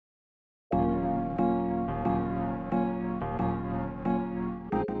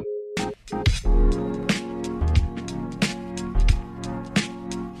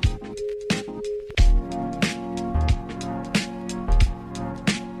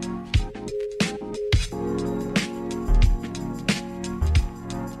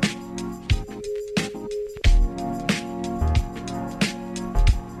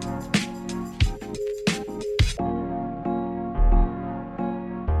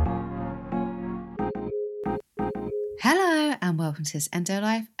Hello and welcome to this Endo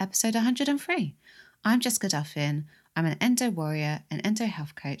Life episode 103. I'm Jessica Duffin. I'm an endo warrior and endo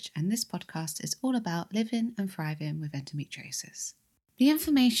health coach, and this podcast is all about living and thriving with endometriosis. The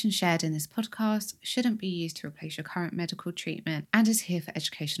information shared in this podcast shouldn't be used to replace your current medical treatment and is here for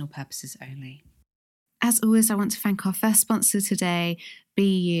educational purposes only. As always, I want to thank our first sponsor today,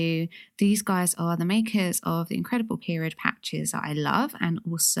 BU. These guys are the makers of the incredible period patches that I love, and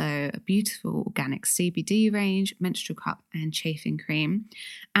also a beautiful organic CBD range, menstrual cup and chafing cream.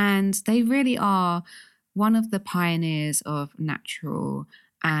 And they really are one of the pioneers of natural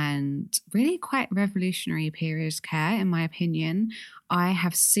and really quite revolutionary periods care, in my opinion. I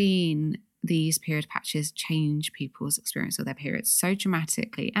have seen these period patches change people's experience of their periods so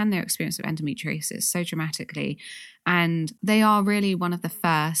dramatically, and their experience of endometriosis so dramatically. And they are really one of the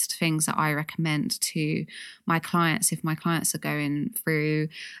first things that I recommend to my clients if my clients are going through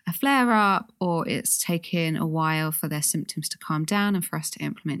a flare-up or it's taken a while for their symptoms to calm down and for us to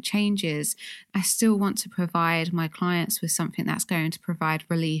implement changes. I still want to provide my clients with something that's going to provide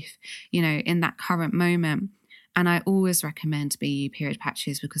relief, in that current moment. And I always recommend BU period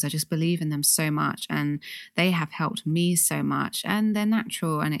patches because I just believe in them so much, and they have helped me so much, and they're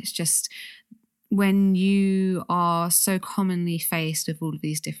natural. And it's just, when you are so commonly faced with all of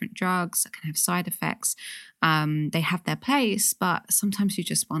these different drugs that can have side effects, they have their place, but sometimes you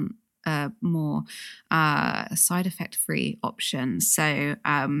just want a more side effect free option. So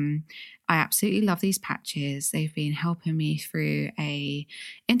I absolutely love these patches. They've been helping me through a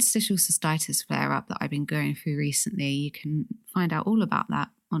interstitial cystitis flare up that I've been going through recently. You can find out all about that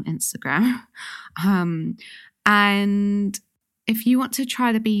on Instagram. And if you want to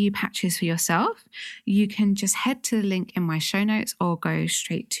try the BU patches for yourself, you can just head to the link in my show notes or go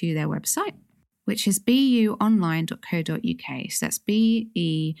straight to their website, which is buonline.co.uk. So that's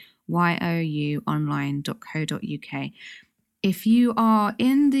BEYOUonline.co.uk. If you are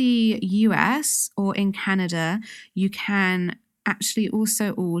in the US or in Canada, you can actually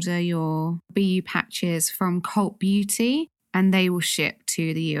also order your BU patches from Cult Beauty, and they will ship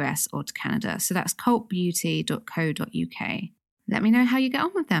to the US or to Canada. So that's cultbeauty.co.uk. Let me know how you get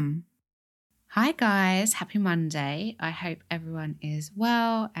on with them. Hi guys, happy Monday. I hope everyone is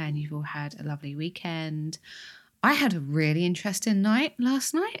well and you've all had a lovely weekend. I had a really interesting night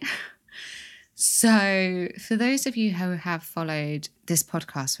last night. So for those of you who have followed this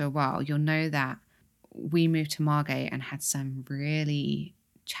podcast for a while, you'll know that we moved to Margate and had some really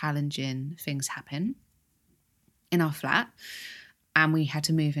challenging things happen in our flat. And we had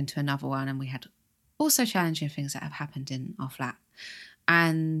to move into another one, and we had also challenging things that have happened in our flat.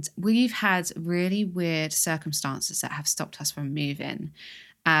 And we've had really weird circumstances that have stopped us from moving.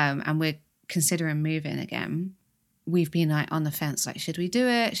 And we're considering moving again. We've been on the fence, should we do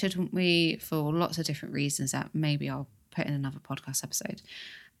it? Shouldn't we? For lots of different reasons that maybe I'll put in another podcast episode.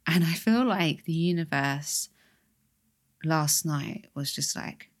 And I feel like the universe last night was just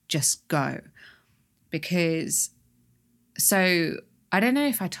go. Because, so I don't know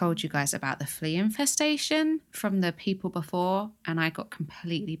if I told you guys about the flea infestation from the people before, and I got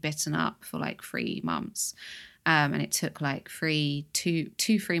completely bitten up for 3 months. And it took 3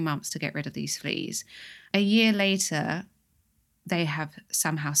 months to get rid of these fleas. A year later, they have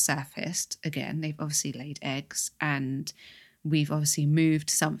somehow surfaced again. They've obviously laid eggs, and we've obviously moved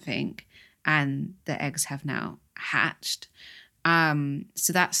something, and the eggs have now hatched.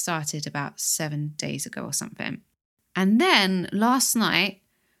 So that started about 7 days ago or something. And then last night,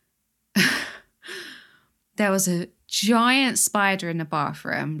 there was a giant spider in the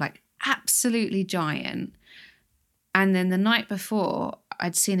bathroom, absolutely giant. And then the night before,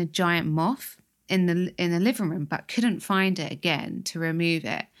 I'd seen a giant moth in the living room, but couldn't find it again to remove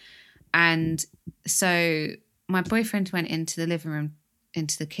it. And so my boyfriend went into the living room,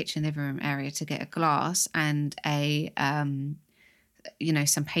 into the kitchen living room area to get a glass and some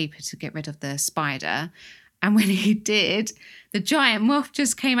paper to get rid of the spider. And when he did, the giant moth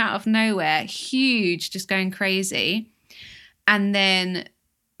just came out of nowhere, huge, just going crazy. And then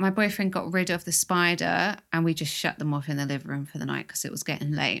my boyfriend got rid of the spider, and we just shut them off in the living room for the night because it was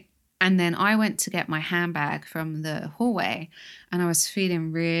getting late. And then I went to get my handbag from the hallway, and I was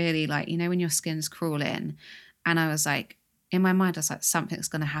feeling really when your skin's crawling. And I was in my mind, I was something's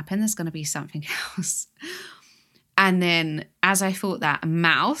going to happen. There's going to be something else. And then as I thought that, a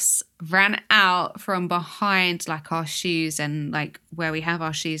mouse ran out from behind our shoes and where we have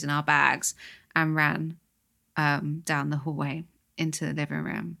our shoes and our bags, and ran down the hallway into the living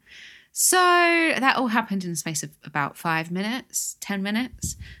room. So that all happened in the space of about 5 minutes, 10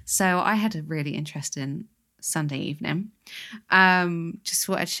 minutes. So I had a really interesting Sunday evening. Just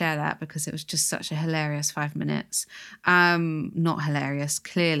thought I'd share that because it was just such a hilarious 5 minutes. Not hilarious,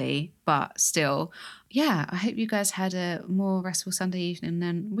 clearly, but still. Yeah, I hope you guys had a more restful Sunday evening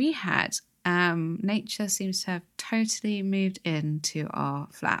than we had. Nature seems to have totally moved into our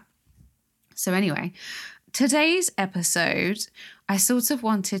flat. So anyway, today's episode, I sort of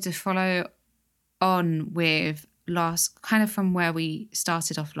wanted to follow on with kind of from where we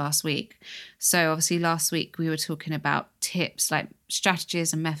started off last week. So obviously last week we were talking about tips, like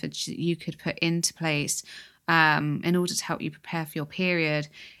strategies and methods that you could put into place in order to help you prepare for your period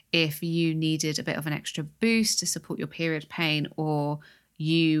if you needed a bit of an extra boost to support your period pain, or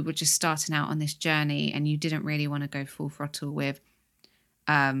you were just starting out on this journey and you didn't really want to go full throttle with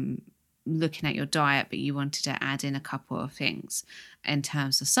looking at your diet, but you wanted to add in a couple of things in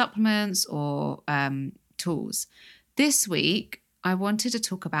terms of supplements or tools. This week, I wanted to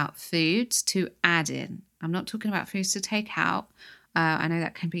talk about foods to add in. I'm not talking about foods to take out. I know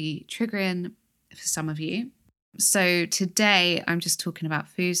that can be triggering for some of you. So today, I'm just talking about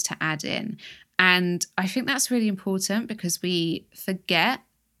foods to add in. And I think that's really important because we forget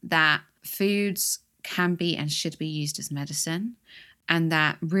that foods can be and should be used as medicine, and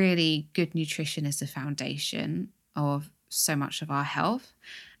that really good nutrition is the foundation of so much of our health.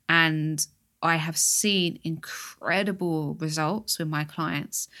 And I have seen incredible results with my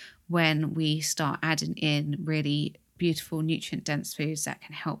clients when we start adding in really beautiful nutrient-dense foods that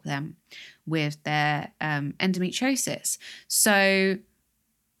can help them with their endometriosis. So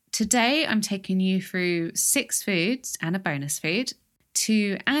today I'm taking you through 6 foods and a bonus food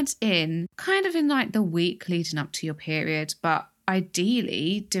to add in kind of in like the week leading up to your period, but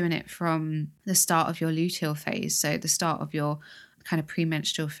ideally doing it from the start of your luteal phase, so the start of your kind of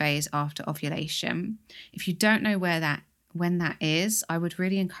premenstrual phase after ovulation. If you don't know when that is, I would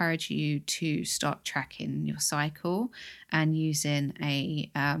really encourage you to start tracking your cycle and using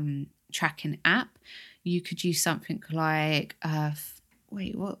a tracking app. You could use something like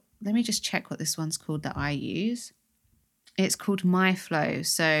let me just check what this one's called that I use. It's called MyFlo.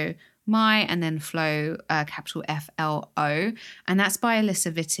 So My and then Flow, capital FLO, and that's by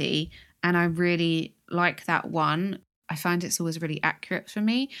Alyssa Vitti. And I really like that one. I find it's always really accurate for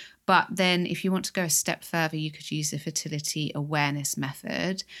me. But then if you want to go a step further, you could use the fertility awareness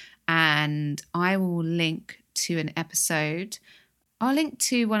method. And I will link to an episode. I'll link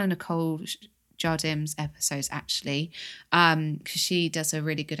to one of Nicole Jardim's episodes, actually, because she does a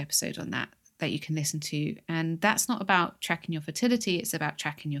really good episode on that you can listen to. And that's not about tracking your fertility, it's about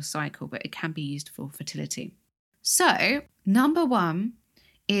tracking your cycle, but it can be used for fertility. So, number 1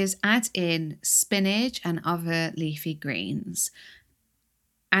 is add in spinach and other leafy greens.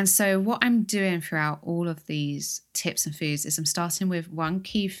 And so what I'm doing throughout all of these tips and foods is I'm starting with one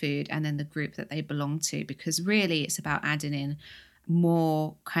key food and then the group that they belong to, because really it's about adding in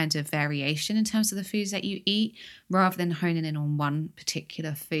more kind of variation in terms of the foods that you eat rather than honing in on one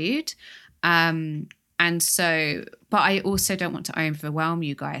particular food. And so, but I also don't want to overwhelm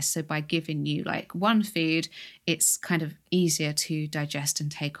you guys. So by giving you like one food, it's kind of easier to digest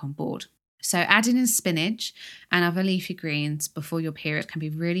and take on board. So adding in spinach and other leafy greens before your period can be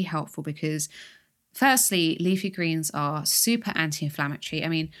really helpful because firstly, leafy greens are super anti-inflammatory. I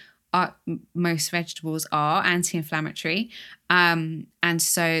mean, most vegetables are anti-inflammatory. And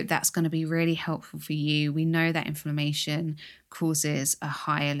so that's going to be really helpful for you. We know that inflammation causes a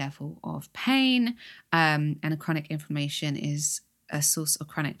higher level of pain, and a chronic inflammation is a source of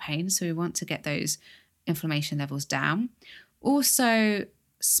chronic pain. So we want to get those inflammation levels down. Also,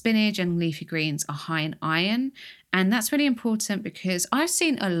 spinach and leafy greens are high in iron. And that's really important because I've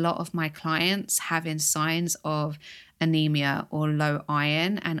seen a lot of my clients having signs of anemia or low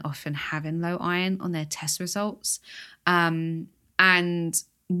iron, and often having low iron on their test results. And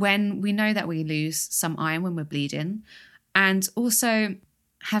when we know that we lose some iron when we're bleeding, and also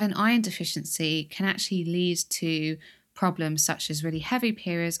having iron deficiency can actually lead to problems such as really heavy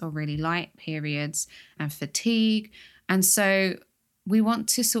periods or really light periods and fatigue. And so we want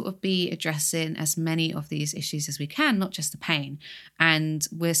to sort of be addressing as many of these issues as we can, not just the pain. And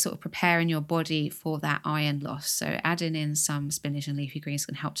we're sort of preparing your body for that iron loss. So adding in some spinach and leafy greens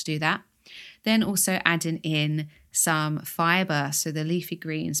can help to do that. Then also adding in some fiber. So the leafy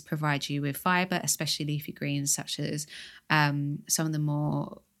greens provide you with fiber, especially leafy greens such as some of the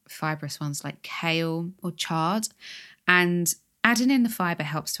more fibrous ones like kale or chard. And adding in the fiber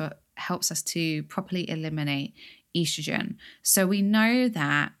helps us to properly eliminate estrogen. So we know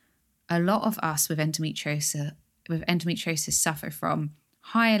that a lot of us with endometriosis suffer from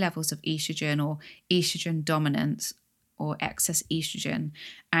higher levels of estrogen or estrogen dominance or excess estrogen.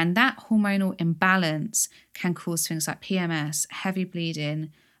 And that hormonal imbalance can cause things like PMS, heavy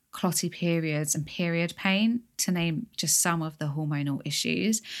bleeding, clotty periods, and period pain, to name just some of the hormonal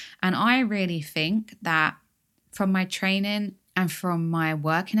issues. And I really think that from my training and from my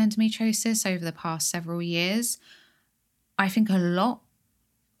work in endometriosis over the past several years, I think a lot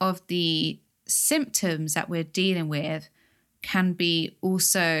of the symptoms that we're dealing with can be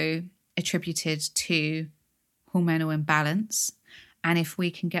also attributed to hormonal imbalance. And if we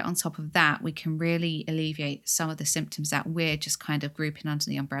can get on top of that, we can really alleviate some of the symptoms that we're just kind of grouping under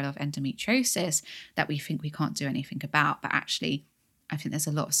the umbrella of endometriosis that we think we can't do anything about. But actually, I think there's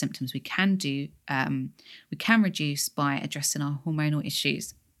a lot of symptoms we can do, we can reduce by addressing our hormonal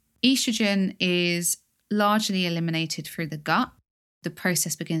issues. Estrogen is largely eliminated through the gut. The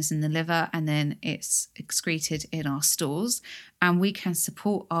process begins in the liver and then it's excreted in our stools. And we can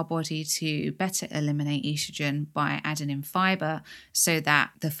support our body to better eliminate estrogen by adding in fiber so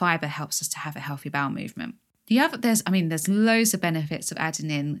that the fiber helps us to have a healthy bowel movement. There's loads of benefits of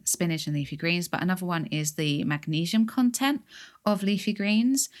adding in spinach and leafy greens, but another one is the magnesium content of leafy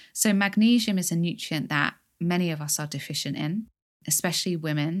greens. So magnesium is a nutrient that many of us are deficient in, especially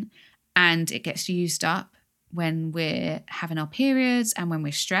women, and it gets used up when we're having our periods and when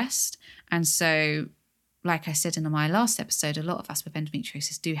we're stressed. And so, like I said in my last episode, a lot of us with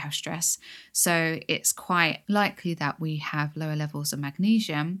endometriosis do have stress. So it's quite likely that we have lower levels of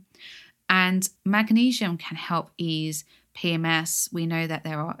magnesium. And magnesium can help ease PMS. We know that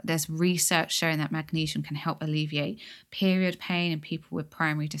there's research showing that magnesium can help alleviate period pain in people with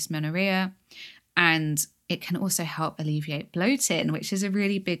primary dysmenorrhea. And it can also help alleviate bloating, which is a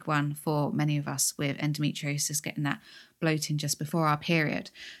really big one for many of us with endometriosis, getting that bloating just before our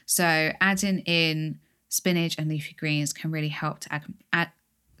period. So adding in spinach and leafy greens can really help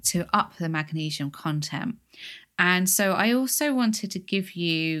to up the magnesium content. And so I also wanted to give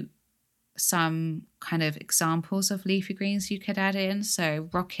you some kind of examples of leafy greens you could add in. So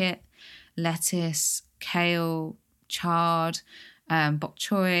rocket, lettuce, kale, chard, bok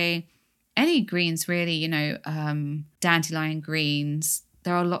choy, any greens really, dandelion greens.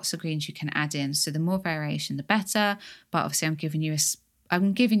 There are lots of greens you can add in. So the more variation, the better. But obviously I'm giving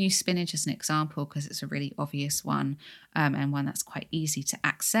you spinach as an example because it's a really obvious one and one that's quite easy to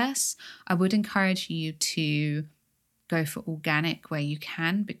access. I would encourage you to go for organic where you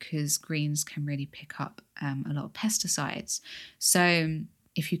can, because greens can really pick up a lot of pesticides. So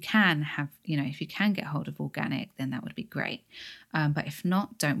if you can get hold of organic, then that would be great. But if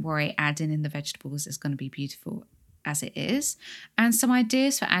not, don't worry, adding in the vegetables is going to be beautiful as it is. And some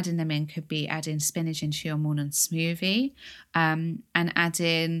ideas for adding them in could be adding spinach into your morning smoothie, and add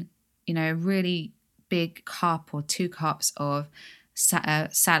in, a really big cup or 2 cups of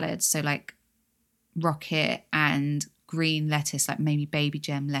salad. So like rocket and green lettuce, like maybe baby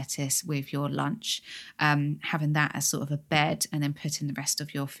gem lettuce with your lunch, having that as sort of a bed, and then putting the rest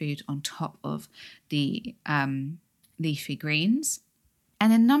of your food on top of the leafy greens.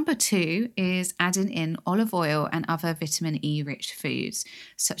 And then number 2 is adding in olive oil and other vitamin E rich foods,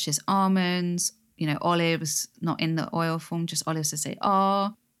 such as almonds, olives, not in the oil form, just olives as they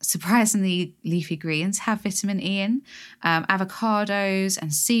are. Surprisingly, leafy greens have vitamin E in. Avocados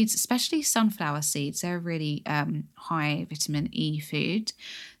and seeds, especially sunflower seeds, they're a really high vitamin E food.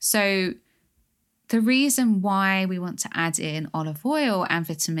 So the reason why we want to add in olive oil and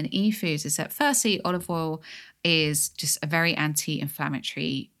vitamin E foods is that firstly, olive oil is just a very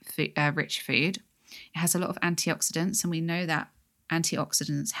anti-inflammatory rich food. It has a lot of antioxidants, and we know that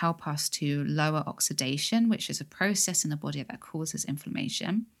antioxidants help us to lower oxidation, which is a process in the body that causes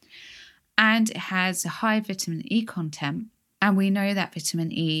inflammation. And it has a high vitamin E content. And we know that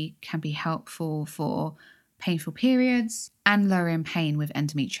vitamin E can be helpful for painful periods and lowering pain with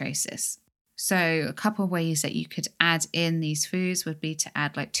endometriosis. So a couple of ways that you could add in these foods would be to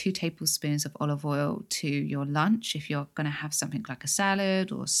add like 2 tablespoons of olive oil to your lunch if you're going to have something like a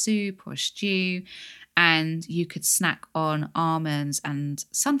salad or soup or a stew. And you could snack on almonds and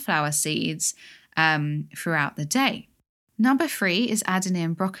sunflower seeds throughout the day. Number 3 is adding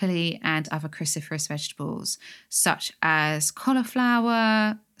in broccoli and other cruciferous vegetables, such as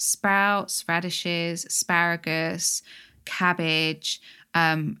cauliflower, sprouts, radishes, asparagus, cabbage,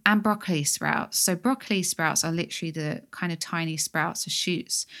 and broccoli sprouts. So broccoli sprouts are literally the kind of tiny sprouts or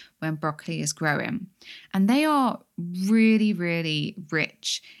shoots when broccoli is growing. And they are really, really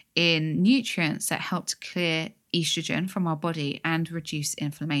rich in nutrients that help to clear estrogen from our body and reduce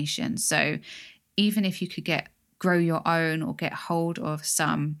inflammation. So even if you could grow your own or get hold of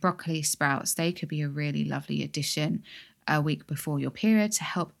some broccoli sprouts, they could be a really lovely addition a week before your period to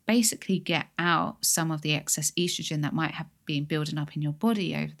help basically get out some of the excess estrogen that might have been building up in your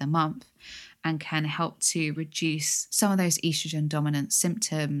body over the month, and can help to reduce some of those estrogen dominant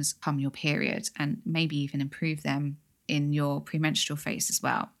symptoms come your period, and maybe even improve them in your premenstrual phase as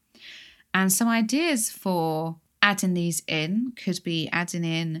well. And some ideas for adding these in could be adding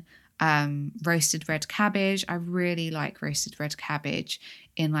in roasted red cabbage. I really like roasted red cabbage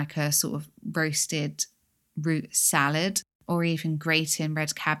in like a sort of roasted root salad, or even grating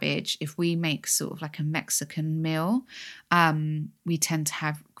red cabbage. If we make sort of like a Mexican meal, we tend to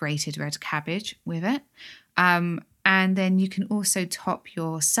have grated red cabbage with it. And then you can also top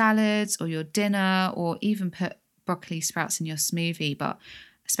your salads or your dinner, or even put broccoli sprouts in your smoothie, but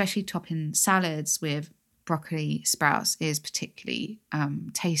especially topping salads with broccoli sprouts is particularly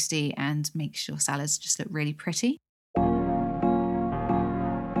tasty and makes your salads just look really pretty.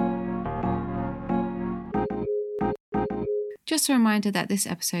 Just a reminder that this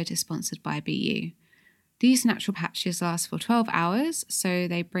episode is sponsored by BU. These natural patches last for 12 hours, so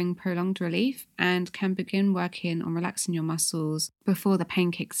they bring prolonged relief and can begin working on relaxing your muscles before the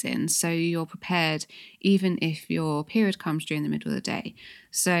pain kicks in, so you're prepared even if your period comes during the middle of the day.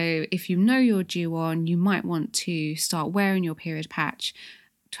 So if you know you're due on, you might want to start wearing your period patch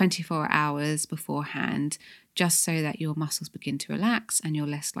 24 hours beforehand, just so that your muscles begin to relax and you're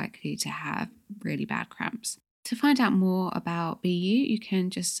less likely to have really bad cramps. To find out more about BU, you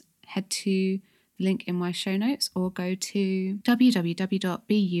can just head to the link in my show notes or go to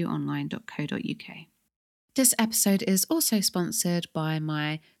www.buonline.co.uk. This episode is also sponsored by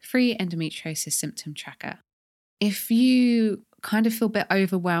my free endometriosis symptom tracker. If you kind of feel a bit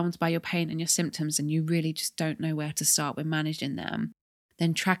overwhelmed by your pain and your symptoms and you really just don't know where to start with managing them,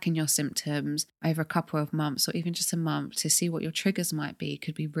 then tracking your symptoms over a couple of months or even just a month to see what your triggers might be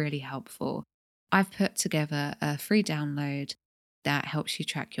could be really helpful. I've put together a free download that helps you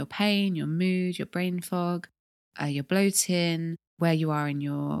track your pain, your mood, your brain fog, your bloating, where you are in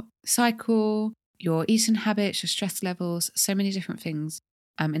your cycle, your eating habits, your stress levels, so many different things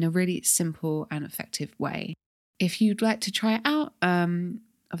in a really simple and effective way. If you'd like to try it out,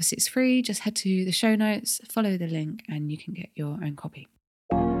 obviously it's free. Just head to the show notes, follow the link, and you can get your own copy.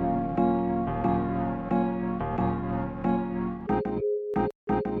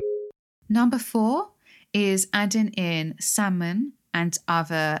 Number 4 is adding in salmon and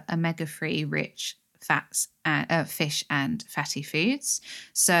other omega-3 rich fats, fish and fatty foods.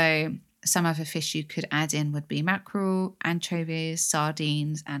 So some other fish you could add in would be mackerel, anchovies,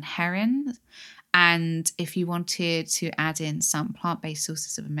 sardines, and herring. And if you wanted to add in some plant-based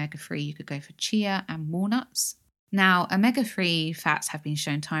sources of omega-3, you could go for chia and walnuts. Now, omega-3 fats have been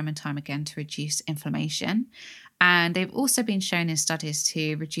shown time and time again to reduce inflammation, and they've also been shown in studies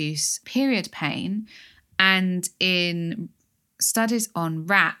to reduce period pain. And in studies on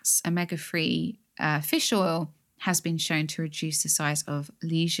rats, omega-3 fish oil has been shown to reduce the size of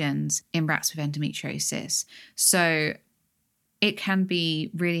lesions in rats with endometriosis. So it can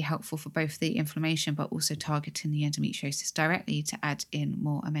be really helpful for both the inflammation but also targeting the endometriosis directly to add in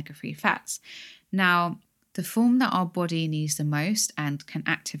more omega-3 fats. Now, the form that our body needs the most and can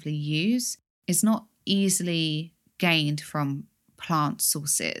actively use is not easily gained from plant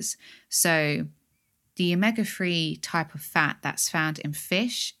sources. So the omega-3 type of fat that's found in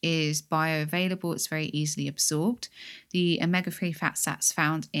fish is bioavailable. It's very easily absorbed. The omega-3 fats that's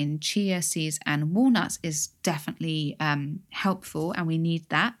found in chia seeds and walnuts is definitely helpful, and we need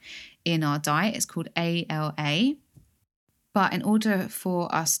that in our diet. It's called ALA. But in order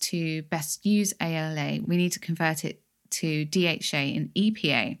for us to best use ALA, we need to convert it to DHA and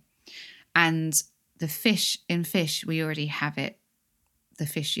EPA. And the fish, we already have it. The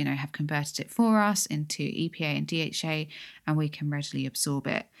fish, have converted it for us into EPA and DHA, and we can readily absorb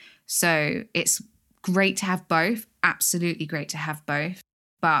it. So it's great to have both, absolutely great to have both,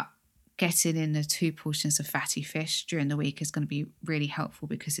 but getting in the 2 portions of fatty fish during the week is going to be really helpful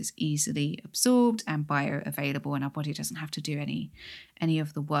because it's easily absorbed and bioavailable, and our body doesn't have to do any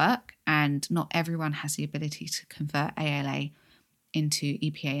of the work. And not everyone has the ability to convert ALA into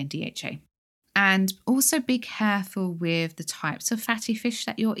EPA and DHA. And also be careful with the types of fatty fish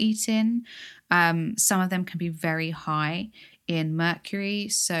that you're eating. Some of them can be very high in mercury.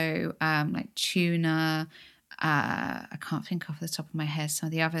 So like tuna, I can't think off the top of my head some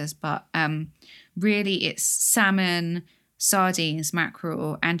of the others, but really it's salmon, sardines,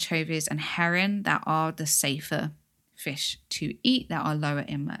 mackerel, anchovies, and herring that are the safer fish to eat that are lower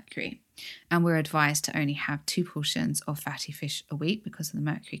in mercury. And we're advised to only have 2 portions of fatty fish a week because of the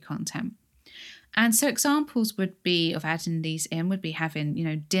mercury content. And so examples would be of adding these in would be having,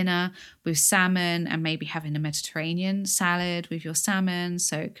 dinner with salmon and maybe having a Mediterranean salad with your salmon.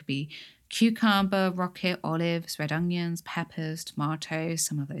 So it could be cucumber, rocket, olives, red onions, peppers, tomatoes,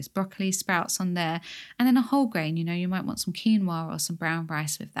 some of those broccoli sprouts on there, and then a whole grain. You might want some quinoa or some brown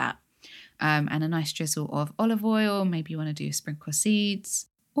rice with that, and a nice drizzle of olive oil. Maybe you want to do a sprinkle of seeds.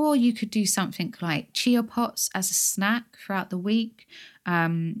 Or you could do something like chia pots as a snack throughout the week.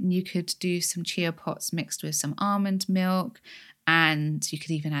 You could do some chia pots mixed with some almond milk, and you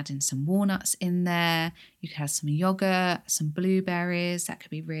could even add in some walnuts in there. You could have some yogurt, some blueberries. That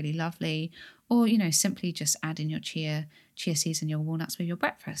could be really lovely. Or, simply just add in your chia seeds and your walnuts with your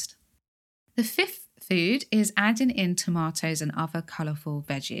breakfast. The fifth food is adding in tomatoes and other colourful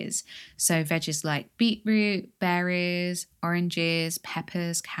veggies. So veggies like beetroot, berries, oranges,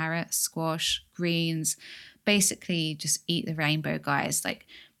 peppers, carrots, squash, greens. Basically, just eat the rainbow, guys. Like,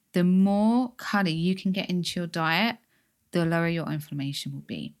 the more colour you can get into your diet, the lower your inflammation will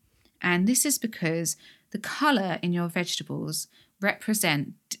be. And this is because the colour in your vegetables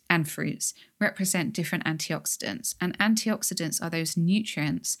and fruits represent different antioxidants. And antioxidants are those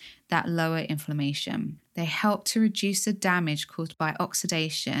nutrients that lower inflammation. They help to reduce the damage caused by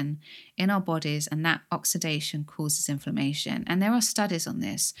oxidation in our bodies, and that oxidation causes inflammation. And there are studies on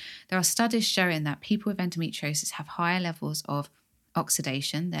this. There are studies showing that people with endometriosis have higher levels of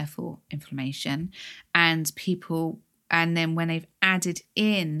oxidation, therefore inflammation, and then when they've added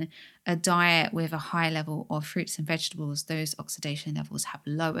in a diet with a high level of fruits and vegetables, those oxidation levels have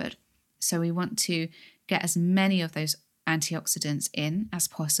lowered. So we want to get as many of those antioxidants in as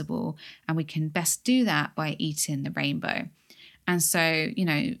possible, and we can best do that by eating the rainbow. And so,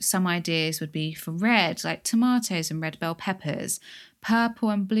 some ideas would be for red, like tomatoes and red bell peppers. Purple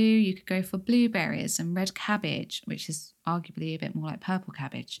and blue, you could go for blueberries and red cabbage, which is arguably a bit more like purple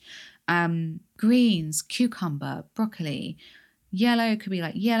cabbage. Greens, cucumber, broccoli. Yellow could be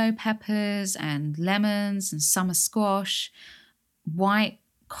like yellow peppers and lemons and summer squash. White,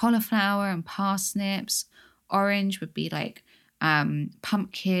 cauliflower and parsnips. Orange would be like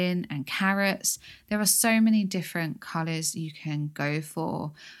pumpkin and carrots. There are so many different colors you can go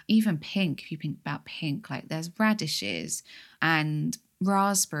for. Even pink, if you think about pink, like there's radishes and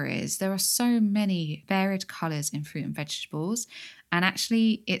raspberries. There are so many varied colors in fruit and vegetables. And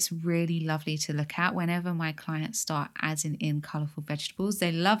actually, it's really lovely to look at whenever my clients start adding in colorful vegetables.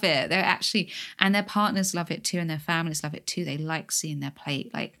 They love it. And their partners love it too, and their families love it too. They like seeing their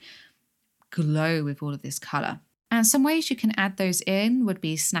plate like glow with all of this color. And some ways you can add those in would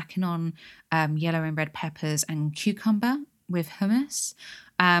be snacking on yellow and red peppers and cucumber with hummus.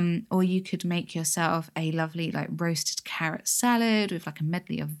 Or you could make yourself a lovely like roasted carrot salad with like a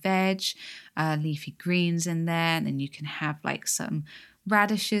medley of veg, leafy greens in there. And then you can have like some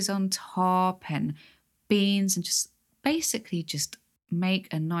radishes on top and beans, and just basically just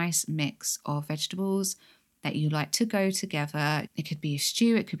make a nice mix of vegetables that you like to go together. It could be a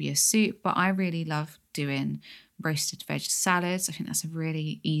stew, it could be a soup, but I really love doing roasted veg salads. I think that's a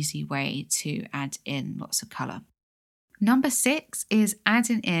really easy way to add in lots of colour. Number 6 is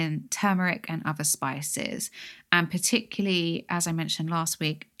adding in turmeric and other spices, and particularly, as I mentioned last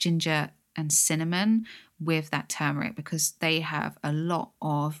week, ginger and cinnamon with that turmeric, because they have a lot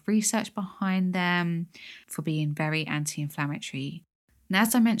of research behind them for being very anti-inflammatory. And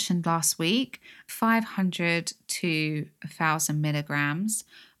as I mentioned last week, 500 to 1,000 milligrams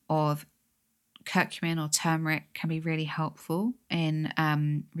of curcumin or turmeric can be really helpful in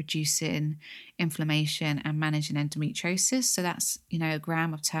reducing inflammation and managing endometriosis. So that's, a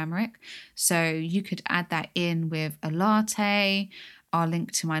gram of turmeric. So you could add that in with a latte. I'll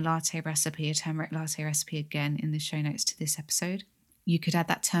link to my latte recipe, a turmeric latte recipe, again in the show notes to this episode. You could add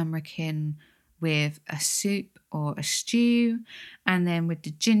that turmeric in with a soup or a stew. And then with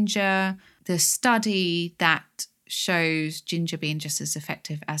the ginger, the study that shows ginger being just as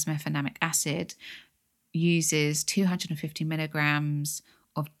effective as mefenamic acid uses 250 milligrams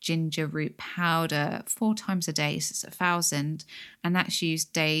of ginger root powder 4 times a day, so it's 1,000, and that's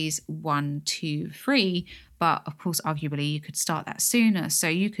used days 1, 2, 3. But of course, arguably, you could start that sooner. So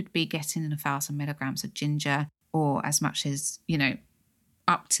you could be getting in 1,000 milligrams of ginger, or as much as,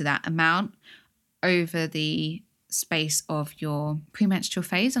 up to that amount over the space of your premenstrual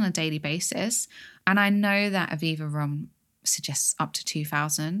phase on a daily basis. And I know that Aviva Rom suggests up to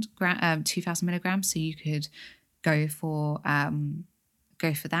 2,000 milligrams, so you could go for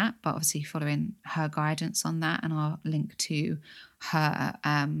that, but obviously following her guidance on that, and I'll link to her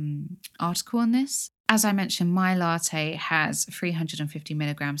article on this. As I mentioned, my latte has 350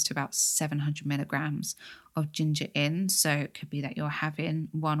 milligrams to about 700 milligrams of ginger in, so it could be that you're having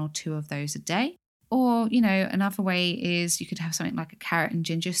 1 or 2 of those a day. Or, another way is you could have something like a carrot and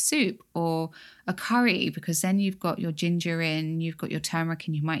ginger soup or a curry, because then you've got your ginger in, you've got your turmeric,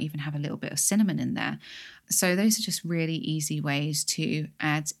 and you might even have a little bit of cinnamon in there. So those are just really easy ways to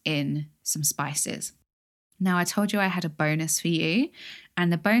add in some spices. Now, I told you I had a bonus for you,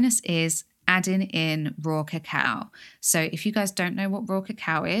 and the bonus is adding in raw cacao. So if you guys don't know what raw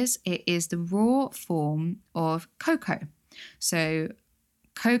cacao is, it is the raw form of cocoa. So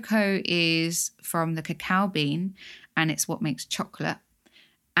cocoa is from the cacao bean, and it's what makes chocolate.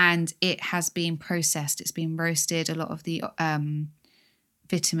 And it has been processed, it's been roasted. A lot of the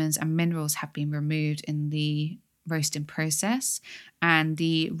vitamins and minerals have been removed in the roasting process. And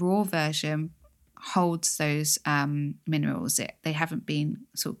the raw version holds those minerals. They haven't been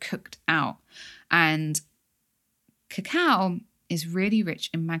sort of cooked out. And cacao is really rich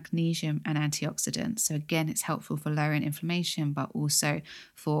in magnesium and antioxidants. So again, it's helpful for lowering inflammation, but also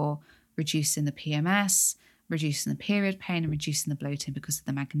for reducing the PMS, reducing the period pain, and reducing the bloating because of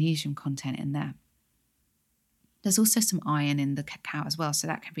the magnesium content in there. There's also some iron in the cacao as well, so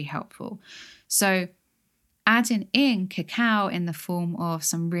that can be helpful. So adding in cacao in the form of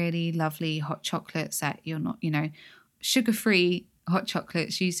some really lovely hot chocolates that you're not, sugar-free hot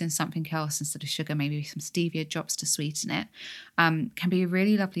chocolates using something else instead of sugar, maybe some stevia drops to sweeten it, can be a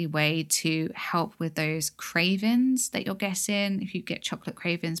really lovely way to help with those cravings that you're getting if you get chocolate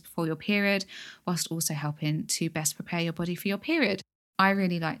cravings before your period, whilst also helping to best prepare your body for your period. I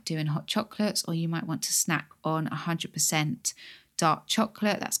really like doing hot chocolates, or you might want to snack on 100% dark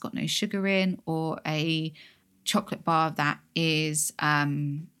chocolate that's got no sugar in, or a chocolate bar that is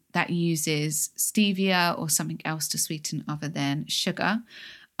that uses stevia or something else to sweeten other than sugar.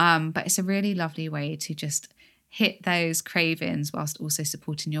 But it's a really lovely way to just hit those cravings whilst also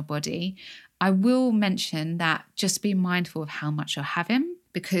supporting your body. I will mention that just be mindful of how much you're having,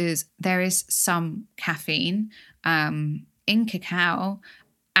 because there is some caffeine in cacao,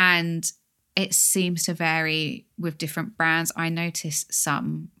 and it seems to vary with different brands. I notice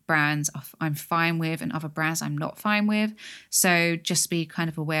some brands I'm fine with and other brands I'm not fine with. So just be kind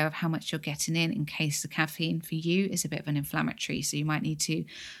of aware of how much you're getting in case the caffeine for you is a bit of an inflammatory. So you might need to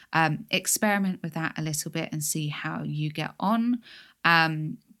experiment with that a little bit and see how you get on.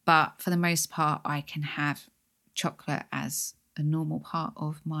 But for the most part, I can have chocolate as a normal part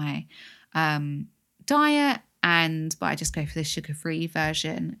of my diet. But I just go for the sugar-free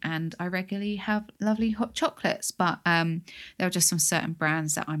version, and I regularly have lovely hot chocolates. But there are just some certain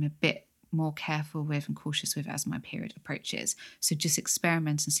brands that I'm a bit more careful with and cautious with as my period approaches. So just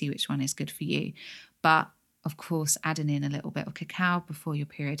experiment and see which one is good for you. But of course, adding in a little bit of cacao before your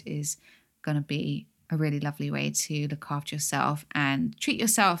period is going to be a really lovely way to look after yourself and treat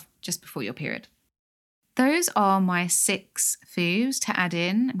yourself just before your period. Those are my 6 foods to add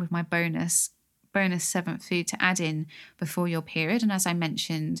in with my bonus 7th food to add in before your period. And as I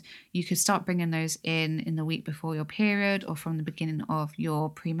mentioned, you could start bringing those in the week before your period or from the beginning of your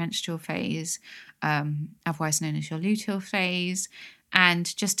premenstrual phase, otherwise known as your luteal phase.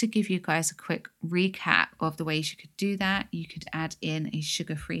 And just to give you guys a quick recap of the ways you could do that, you could add in a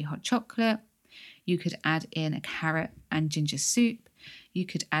sugar-free hot chocolate. You could add in a carrot and ginger soup. You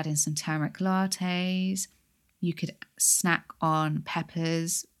could add in some turmeric lattes. You could snack on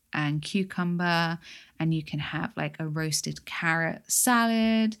peppers and cucumber, and you can have like a roasted carrot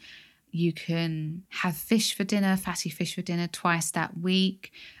salad. You can have fish for dinner, fatty fish for dinner twice that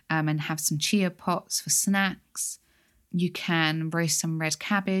week, and have some chia pots for snacks. You can roast some red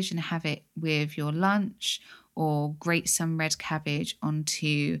cabbage and have it with your lunch, or grate some red cabbage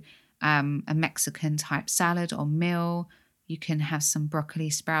onto a Mexican type salad or meal. You can have some broccoli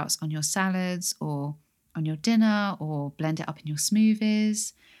sprouts on your salads or on your dinner, or blend it up in your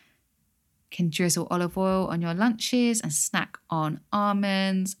smoothies. Can drizzle olive oil on your lunches and snack on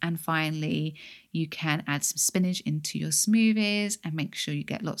almonds. And finally, you can add some spinach into your smoothies and make sure you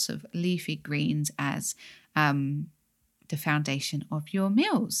get lots of leafy greens as the foundation of your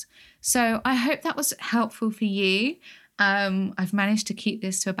meals. So I hope that was helpful for you. I've managed to keep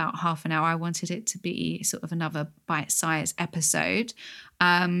this to about half an hour. I wanted it to be sort of another bite-sized episode.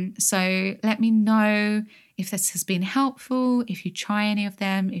 So let me know if this has been helpful, if you try any of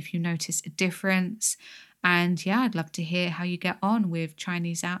them, if you notice a difference. And yeah, I'd love to hear how you get on with trying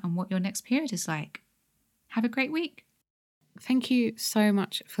these out and what your next period is like. Have a great week. Thank you so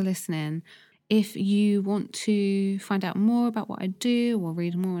much for listening. If you want to find out more about what I do or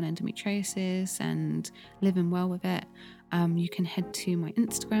read more on endometriosis and living well with it, you can head to my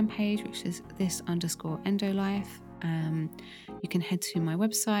Instagram page, which is this_endolife. You can head to my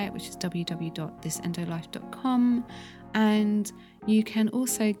website, which is www.thisendolife.com. And you can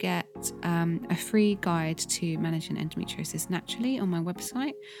also get a free guide to managing endometriosis naturally on my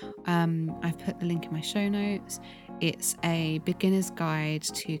website. I've put the link in my show notes. It's a beginner's guide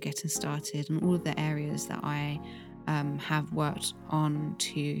to getting started on all of the areas that I have worked on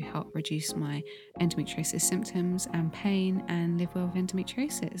to help reduce my endometriosis symptoms and pain and live well with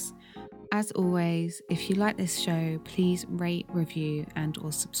endometriosis. As always, if you like this show, please rate, review, and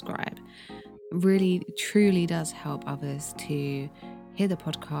or subscribe. Really, truly does help others to hear the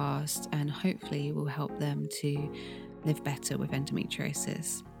podcast and hopefully will help them to live better with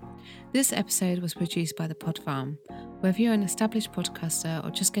endometriosis. This episode was produced by The Pod Farm. Whether you're an established podcaster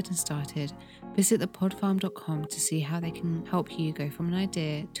or just getting started, visit thepodfarm.com to see how they can help you go from an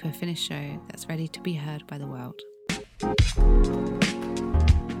idea to a finished show that's ready to be heard by the world.